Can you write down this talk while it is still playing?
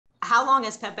How long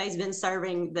has Pepe's been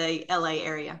serving the LA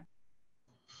area?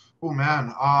 Oh man,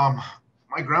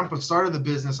 my grandpa started the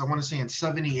business, I want to say in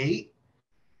 78.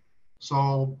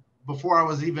 So before I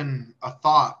was even a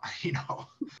thought,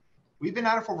 we've been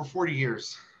at it for over 40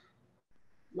 years.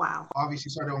 Wow. Obviously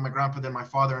started with my grandpa, then my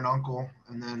father and uncle,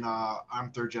 and then I'm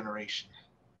third generation.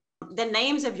 The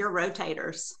names of your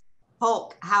rotators.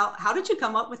 Hulk, how did you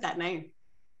come up with that name?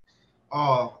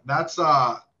 Oh, that's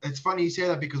it's funny you say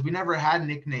that because we never had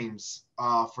nicknames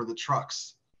for the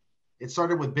trucks. It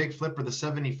started with Big Flipper, the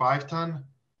 75 ton.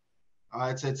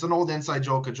 It's an old inside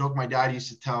joke, a joke my dad used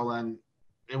to tell, and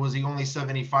it was the only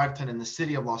 75 ton in the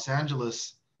city of Los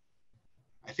Angeles.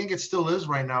 I think it still is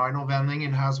right now. I know Van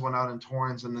Lingen has one out in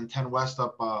Torrance and then 10 West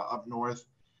up north.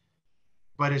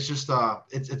 But it's just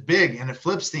it's big and it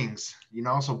flips things,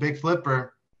 so Big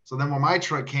Flipper. So then when my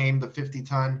truck came, the 50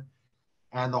 ton,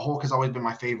 and the Hulk has always been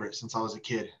my favorite since I was a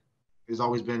kid. He's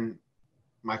always been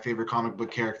my favorite comic book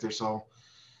character. So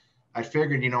I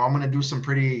figured, I'm going to do some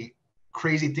pretty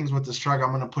crazy things with this truck. I'm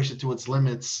going to push it to its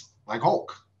limits like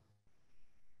Hulk,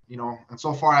 and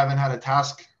so far I haven't had a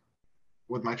task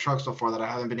with my truck so far that I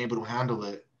haven't been able to handle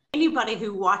it. Anybody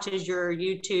who watches your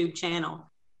YouTube channel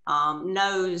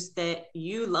knows that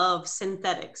you love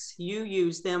synthetics. You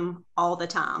use them all the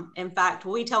time. In fact,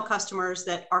 we tell customers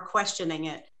that are questioning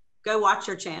it, go watch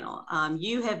your channel.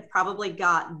 You have probably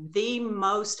got the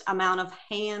most amount of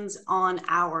hands-on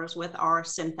hours with our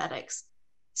synthetics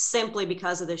simply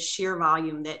because of the sheer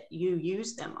volume that you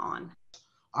use them on.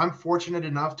 I'm fortunate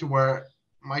enough to where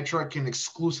my truck can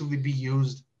exclusively be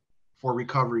used for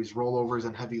recoveries, rollovers,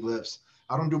 and heavy lifts.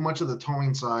 I don't do much of the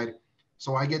towing side,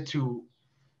 so I get to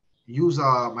use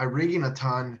my rigging a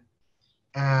ton.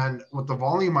 And with the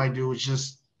volume I do, it's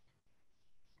just,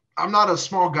 I'm not a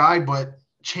small guy, but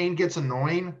chain gets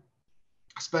annoying,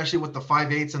 especially with the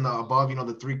 5/8 and the above,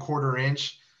 the 3/4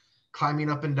 inch,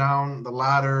 climbing up and down the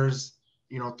ladders,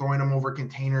 throwing them over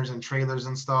containers and trailers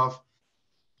and stuff.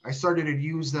 I started to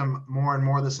use them more and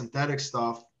more, the synthetic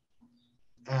stuff.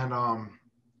 And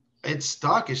it's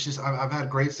stuck. It's just, I've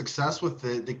had great success with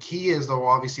it. The key is, though,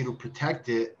 obviously to protect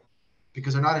it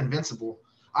because they're not invincible.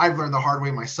 I've learned the hard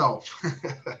way myself.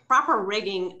 Proper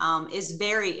rigging is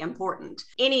very important.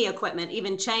 Any equipment,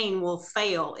 even chain, will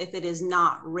fail if it is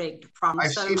not rigged properly.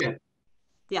 I've seen it.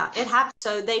 Yeah, it happens.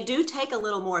 So they do take a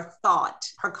little more thought,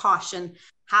 precaution.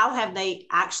 How have they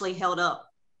actually held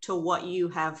up to what you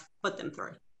have put them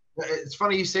through? It's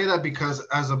funny you say that because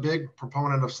as a big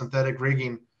proponent of synthetic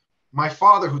rigging, my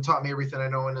father, who taught me everything I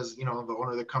know and is, the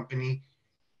owner of the company,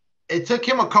 it took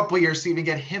him a couple of years to even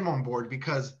get him on board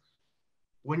because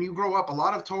when you grow up, a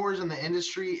lot of towers in the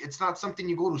industry, it's not something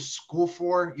you go to school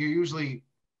for. You're usually,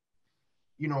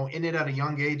 in it at a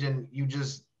young age, and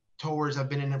towers have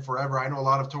been in it forever. I know a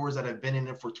lot of towers that have been in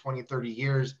it for 20, 30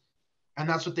 years, and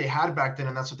that's what they had back then,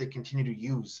 and that's what they continue to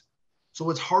use. So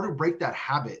it's hard to break that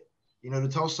habit, to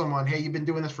tell someone, hey, you've been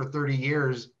doing this for 30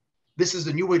 years. This is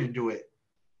the new way to do it.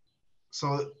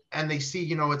 So, and they see,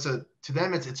 to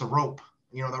them, it's a rope,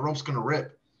 that rope's going to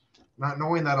rip, not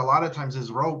knowing that a lot of times this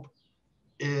rope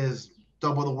is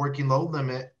double the working load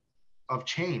limit of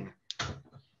chain.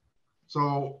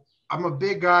 So I'm a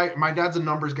big guy. My dad's a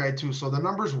numbers guy too. So the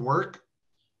numbers work.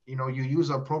 You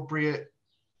use appropriate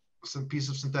piece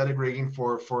of synthetic rigging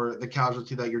for the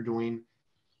casualty that you're doing.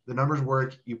 The numbers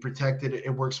work. You protect it. It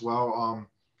works well.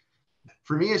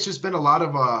 For me, it's just been a lot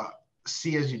of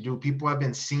see as you do. People have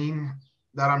been seeing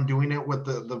that I'm doing it with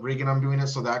the rigging I'm doing it.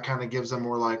 So that kind of gives them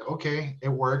more like, okay, it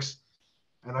works.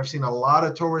 And I've seen a lot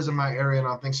of towers in my area,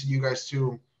 and thanks to you guys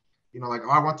too, like,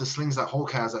 oh, I want the slings that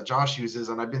Hulk has, that Josh uses.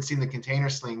 And I've been seeing the container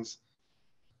slings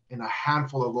in a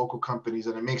handful of local companies,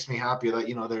 and it makes me happy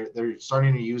that, they're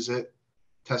starting to use it,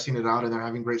 testing it out, and they're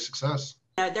having great success.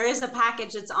 There is a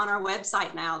package that's on our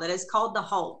website now that is called the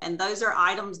Hulk. And those are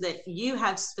items that you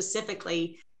have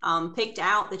specifically picked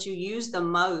out that you use the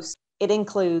most. It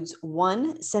includes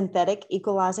one synthetic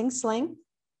equalizing sling,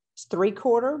 it's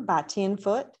 3/4 by 10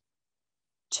 foot,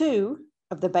 2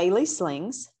 of the Bailey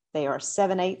slings, they are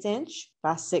 7/8 inch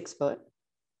by 6 foot,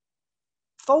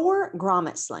 4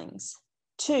 grommet slings,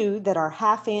 2 that are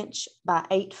 1/2 inch by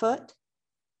 8 foot,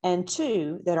 and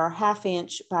 2 that are 1/2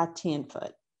 inch by 10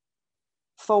 foot,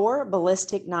 4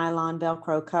 ballistic nylon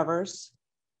Velcro covers,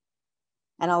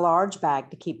 and a large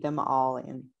bag to keep them all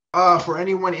in. For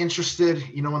anyone interested,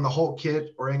 in the Hulk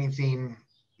kit or anything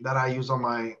that I use on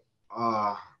my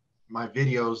my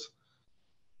videos,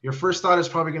 your first thought is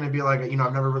probably going to be like,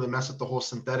 I've never really messed with the whole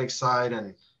synthetic side,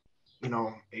 and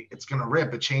it's going to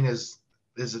rip. A chain is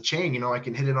a chain. I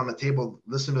can hit it on the table,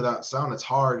 listen to that sound. It's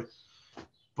hard,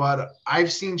 but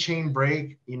I've seen chain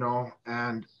break,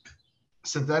 and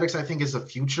synthetics, I think, is the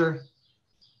future.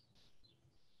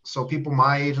 So people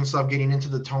my age and stuff getting into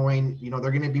the towing,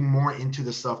 they're going to be more into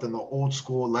the stuff than the old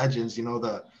school legends,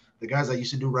 the guys that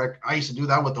used to do I used to do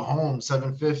that with the Home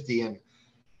 750, and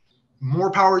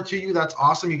more power to you. That's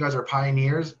awesome. You guys are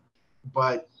pioneers,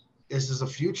 but this is a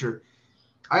future.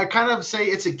 I kind of say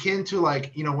it's akin to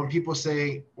like, when people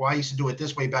say, well, I used to do it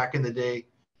this way back in the day.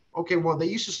 Okay, well, they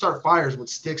used to start fires with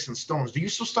sticks and stones. Do you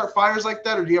still start fires like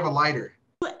that, or do you have a lighter?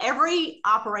 Every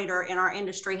operator in our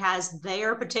industry has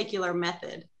their particular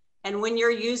method. And when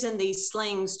you're using these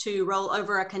slings to roll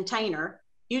over a container,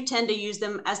 you tend to use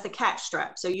them as the catch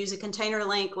strap. So use a container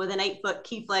link with an 8-foot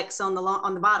key flex on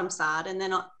the bottom side, and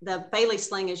then the Bailey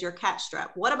sling is your catch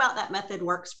strap. What about that method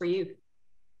works for you?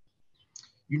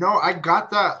 I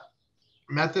got that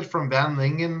method from Van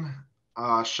Lingen.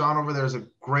 Sean over there is a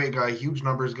great guy, huge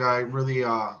numbers guy, really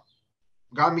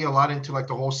got me a lot into like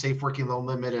the whole safe working load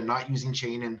limit and not using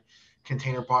chain and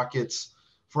container pockets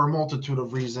for a multitude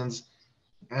of reasons.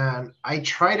 And I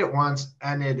tried it once,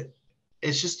 and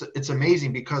it's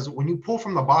amazing, because when you pull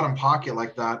from the bottom pocket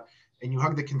like that and you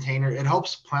hug the container, it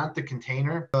helps plant the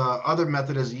container. The other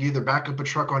method is you either back up a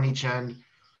truck on each end,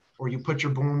 or you put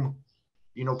your boom,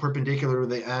 perpendicular to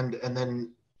the end, and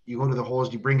then you go to the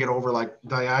holes, you bring it over like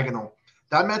diagonal.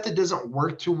 That method doesn't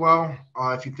work too well.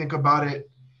 If you think about it,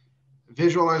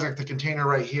 visualize like the container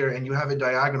right here, and you have it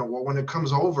diagonal. Well, when it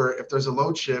comes over, if there's a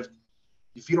load shift,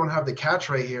 if you don't have the catch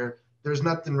right here, there's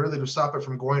nothing really to stop it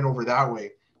from going over that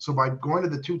way. So by going to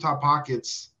the two top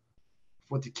pockets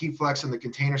with the key flex and the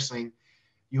container sling,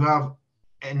 you have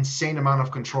an insane amount of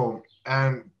control.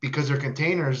 And because they're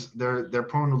containers, they're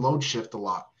prone to load shift a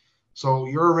lot. So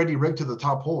you're already rigged to the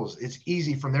top holes. It's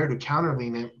easy from there to counter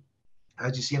lean it.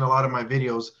 As you see in a lot of my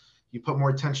videos, you put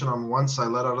more tension on one side,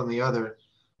 let out on the other,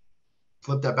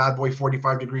 flip that bad boy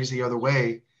 45 degrees the other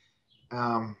way.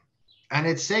 And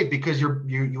it's safe because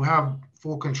you have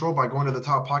full control by going to the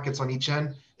top pockets on each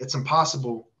end. It's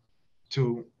impossible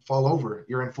to fall over.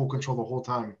 You're in full control the whole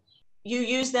time. You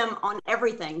use them on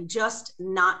everything, just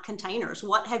not containers.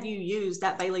 What have you used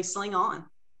that Bailey sling on?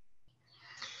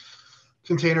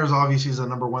 Containers obviously is the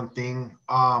number one thing.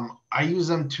 I use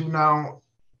them too now.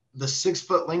 The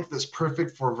 6-foot length is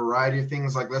perfect for a variety of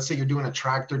things. Like let's say you're doing a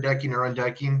tractor decking or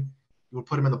undecking, you would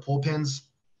put them in the pull pins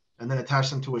and then attach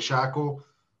them to a shackle.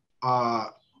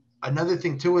 Another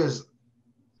thing too is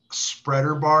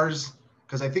spreader bars,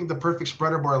 because I think the perfect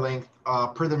spreader bar length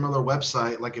per the Miller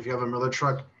website, like if you have a Miller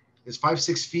truck, is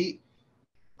 5-6 feet.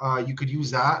 You could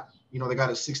use that. They got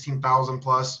a 16,000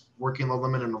 plus working load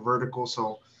limit in a vertical,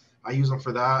 so I use them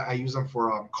for that. I use them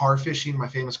for car fishing, my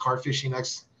famous car fishing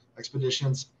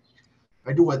expeditions.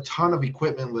 I do a ton of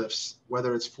equipment lifts,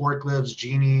 whether it's forklifts,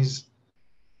 genies,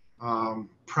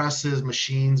 presses,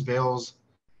 machines, bales.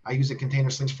 I use the container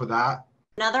slings for that.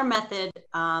 Another method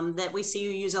that we see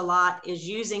you use a lot is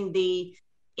using the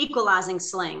equalizing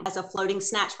sling as a floating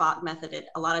snatch block method,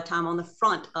 a lot of time on the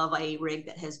front of a rig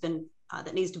that has been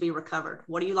that needs to be recovered.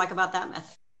 What do you like about that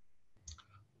method?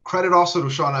 Credit also to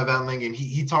Sean Van Lingen.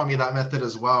 He taught me that method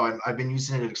as well, and I've been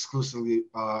using it exclusively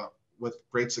with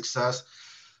great success.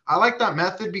 I like that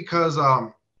method because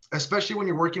especially when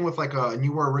you're working with like a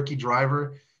newer rookie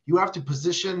driver, you have to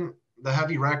position the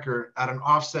heavy wrecker at an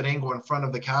offset angle in front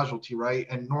of the casualty, right?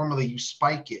 And normally you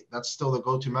spike it. That's still the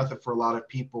go-to method for a lot of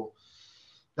people.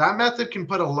 That method can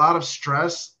put a lot of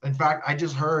stress. In fact, I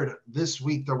just heard this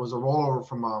week there was a rollover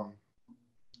from, I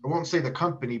won't say the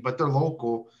company, but they're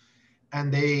local,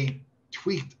 and they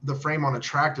tweaked the frame on a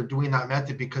tractor doing that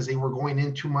method because they were going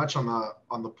in too much on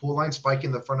the pull line,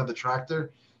 spiking the front of the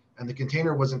tractor, and the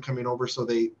container wasn't coming over, so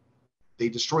they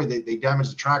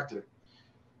damaged the tractor.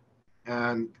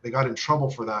 And they got in trouble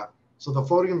for that. So the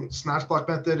floating snatch block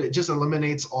method, it just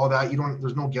eliminates all that.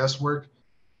 There's no guesswork.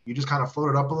 You just kind of float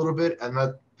it up a little bit and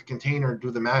let the container do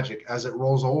the magic. As it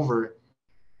rolls over,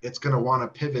 it's going to want to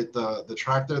pivot the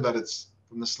tractor that it's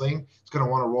from the sling. It's going to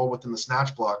want to roll within the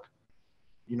snatch block,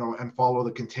 and follow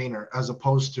the container, as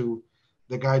opposed to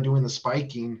the guy doing the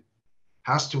spiking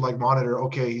has to like monitor,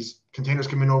 okay, container's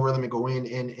coming over, let me go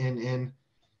in.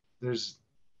 There's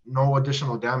no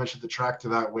additional damage to the tractor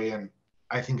that way, and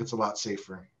I think it's a lot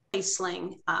safer.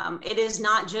 Sling, it is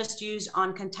not just used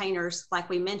on containers like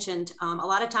we mentioned. A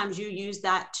lot of times you use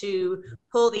that to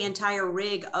pull the entire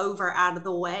rig over out of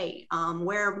the way,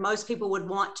 where most people would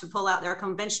want to pull out their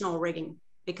conventional rigging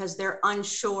because they're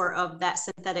unsure of that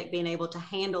synthetic being able to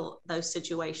handle those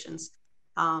situations.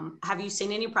 Have you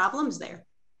seen any problems there?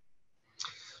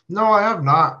 No, I have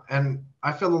not, and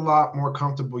I feel a lot more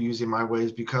comfortable using my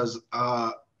ways because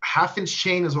 1/2-inch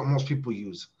chain is what most people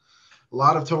use. A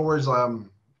lot of towers aren't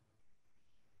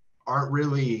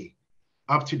really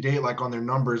up to date, like on their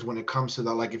numbers when it comes to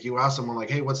that. Like if you ask someone like,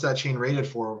 hey, what's that chain rated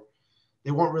for?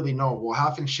 They won't really know. Well,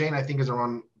 half inch chain, I think, is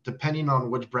around, depending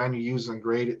on which brand you use and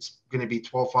grade, it's going to be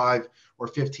 12.5 or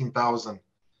 15,000.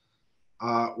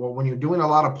 Well, when you're doing a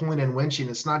lot of pulling and winching,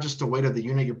 it's not just the weight of the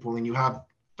unit you're pulling. You have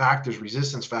factors,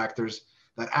 resistance factors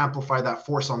that amplify that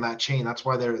force on that chain. That's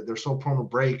why they're so prone to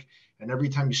break. And every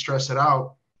time you stress it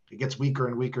out, it gets weaker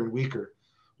and weaker and weaker.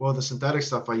 Well, the synthetic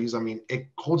stuff I use, I mean, it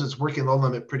holds its working load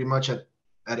limit pretty much at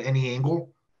any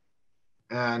angle.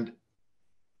 And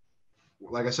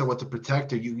like I said, with the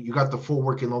protector, you got the full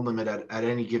working load limit at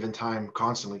any given time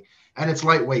constantly. And it's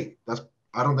lightweight.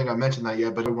 I don't think I mentioned that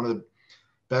yet, but one of the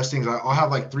best things, I'll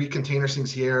have like 3 container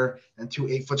slings here and 2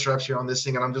 8-foot straps here on this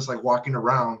thing. And I'm just like walking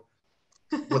around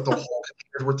with the whole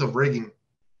container's worth of rigging.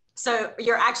 So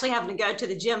you're actually having to go to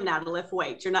the gym now to lift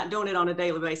weights. You're not doing it on a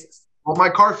daily basis. Well, my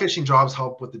car fishing jobs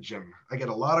help with the gym. I get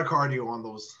a lot of cardio on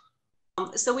those.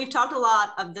 So we've talked a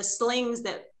lot of the slings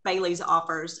that Bailey's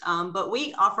offers, but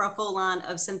we offer a full line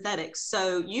of synthetics.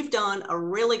 So you've done a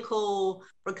really cool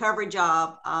recovery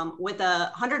job with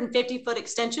a 150-foot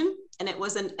extension, and it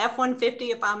was an F-150,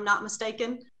 if I'm not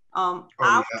mistaken.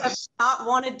 I have not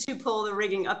wanted to pull the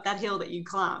rigging up that hill that you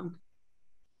climbed.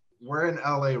 We're in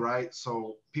LA, right?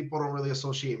 So people don't really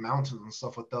associate mountains and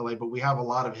stuff with LA, but we have a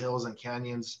lot of hills and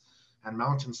canyons and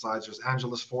mountainsides. There's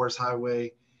Angeles Forest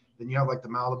Highway. Then you have like the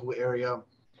Malibu area.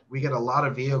 We get a lot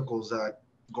of vehicles that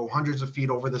go hundreds of feet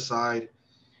over the side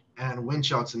and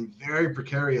winch outs in very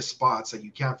precarious spots that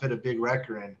you can't fit a big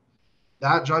wrecker in.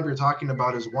 That job you're talking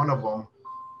about is one of them.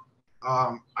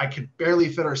 I could barely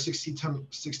fit our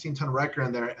 16-ton wrecker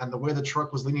in there, and the way the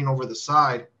truck was leaning over the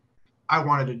side, I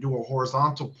wanted to do a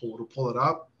horizontal pull to pull it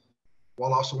up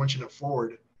while also winching it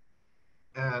forward.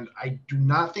 And I do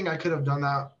not think I could have done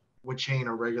that with chain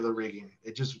or regular rigging.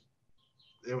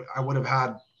 I would have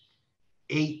had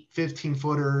 8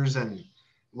 15-footers, and it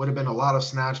would have been a lot of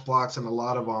snatch blocks and a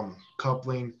lot of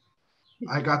coupling.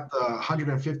 I got the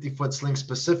 150-foot sling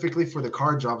specifically for the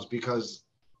car jobs because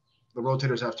the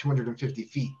rotators have 250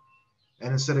 feet.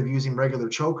 And instead of using regular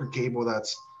choker cable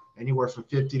that's anywhere from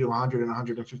 50 to 100 and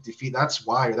 150 feet, that's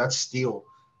wire, that's steel.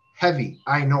 Heavy.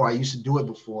 I know, I used to do it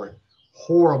before.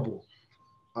 Horrible.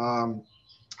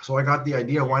 So I got the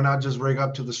idea, why not just rig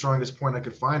up to the strongest point I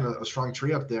could find, a strong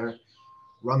tree up there,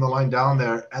 run the line down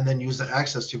there, and then use the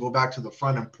excess to go back to the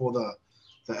front and pull the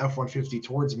F-150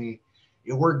 towards me.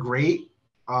 It worked great.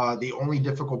 The only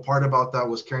difficult part about that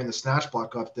was carrying the snatch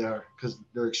block up there because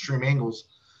they're extreme angles,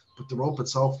 but the rope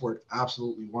itself worked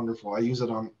absolutely wonderful. I use it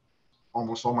on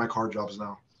almost all my car jobs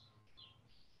now.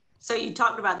 So you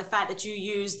talked about the fact that you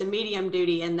use the medium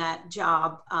duty in that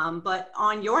job, but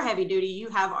on your heavy duty, you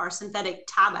have our synthetic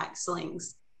tieback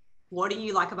slings. What do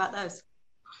you like about those?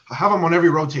 I have them on every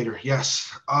rotator,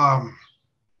 yes. Not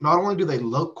only do they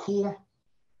look cool,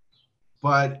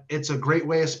 but it's a great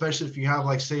way, especially if you have,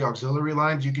 like, say, auxiliary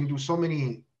lines. You can do so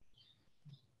many.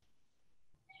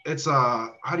 It's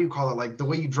how do you call it? Like the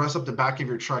way you dress up the back of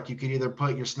your truck, you could either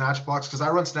put your snatch blocks, because I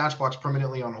run snatch blocks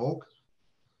permanently on Hulk.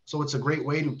 So it's a great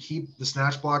way to keep the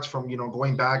snatch blocks from,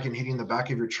 going back and hitting the back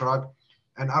of your truck.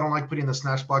 And I don't like putting the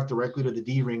snatch block directly to the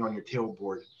D-ring on your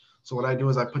tailboard. So what I do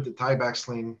is I put the tieback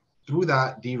sling through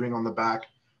that D-ring on the back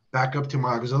up to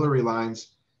my auxiliary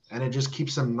lines, and it just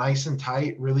keeps them nice and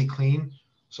tight, really clean.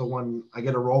 So when I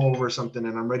get a rollover or something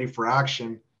and I'm ready for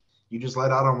action, you just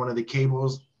let out on one of the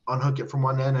cables, unhook it from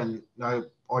one end, and now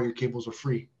all your cables are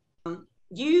free.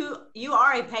 You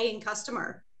are a paying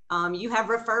customer. You have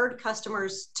referred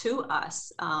customers to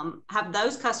us. Have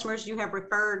those customers you have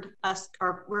referred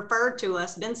to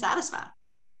us been satisfied?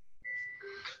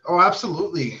 Oh,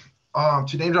 absolutely.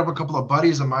 To name drop a couple of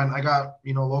buddies of mine, I got,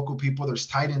 local people. There's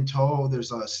Titan Tow.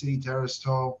 There's City Terrace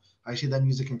Tow. I see them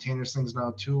use the container slings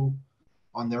now too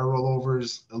on their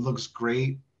rollovers. It looks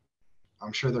great.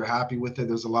 I'm sure they're happy with it.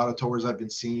 There's a lot of towers I've been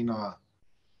seeing,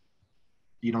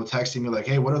 texting me like,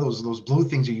 hey, what are those blue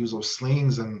things you use, those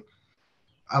slings? And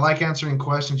I like answering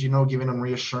questions, giving them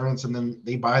reassurance, and then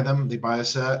they buy them. They buy a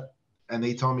set, and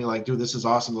they tell me like, dude, this is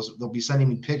awesome. They'll be sending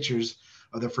me pictures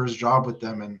of their first job with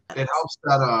them, and it helps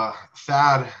that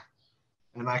Thad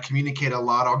and I communicate a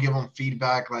lot. I'll give them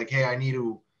feedback like, hey,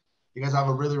 you guys have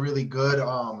a really, really good,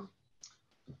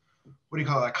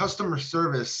 customer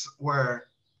service, where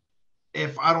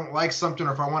if I don't like something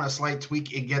or if I want a slight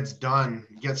tweak, it gets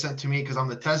sent to me because I'm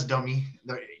the test dummy.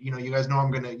 You guys know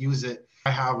I'm going to use it. I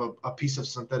have a piece of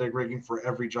synthetic rigging for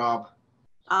every job.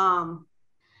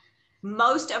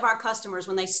 Most of our customers,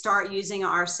 when they start using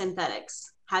our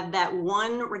synthetics, have that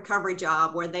one recovery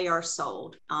job where they are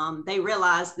sold. They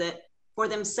realize that for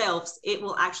themselves, it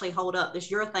will actually hold up. This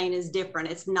urethane is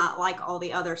different. It's not like all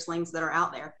the other slings that are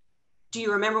out there. Do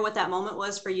you remember what that moment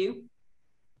was for you?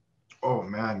 Oh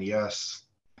man, yes.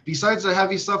 Besides the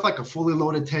heavy stuff, like a fully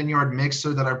loaded 10-yard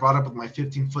mixer that I brought up with my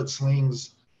 15-foot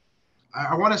slings,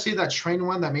 I want to say that train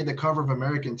one that made the cover of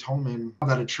American Toman,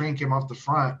 that a train came off the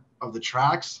front of the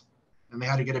tracks and they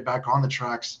had to get it back on the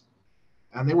tracks.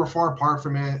 And they were far apart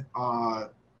from it.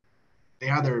 They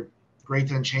had their grade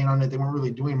 10 chain on it. They weren't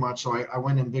really doing much. So I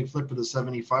went in big flip with a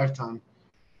 75 ton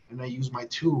and I used my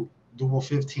two dual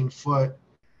 15-foot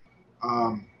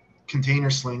container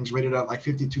slings rated at like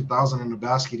 52,000 in a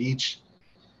basket each.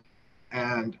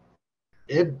 And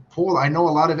it pulled. I know a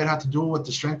lot of it had to do with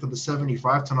the strength of the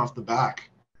 75 ton off the back,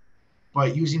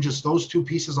 but using just those two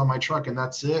pieces on my truck and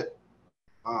that's it,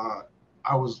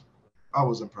 I was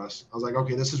impressed. I was like,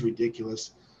 okay, this is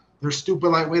ridiculous. They're stupid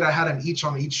lightweight. I had them each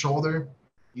on each shoulder.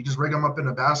 You just rig them up in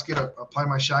a basket, apply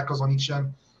my shackles on each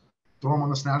end, throw them on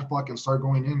the snatch block, and start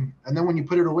going in. And then when you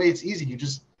put it away, it's easy.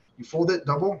 You fold it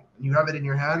double, and you have it in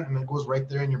your hand, and it goes right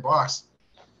there in your box.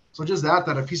 So just that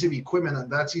a piece of equipment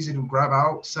that's easy to grab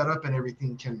out, set up, and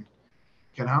everything can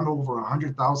handle over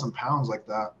 100,000 pounds like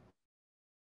that.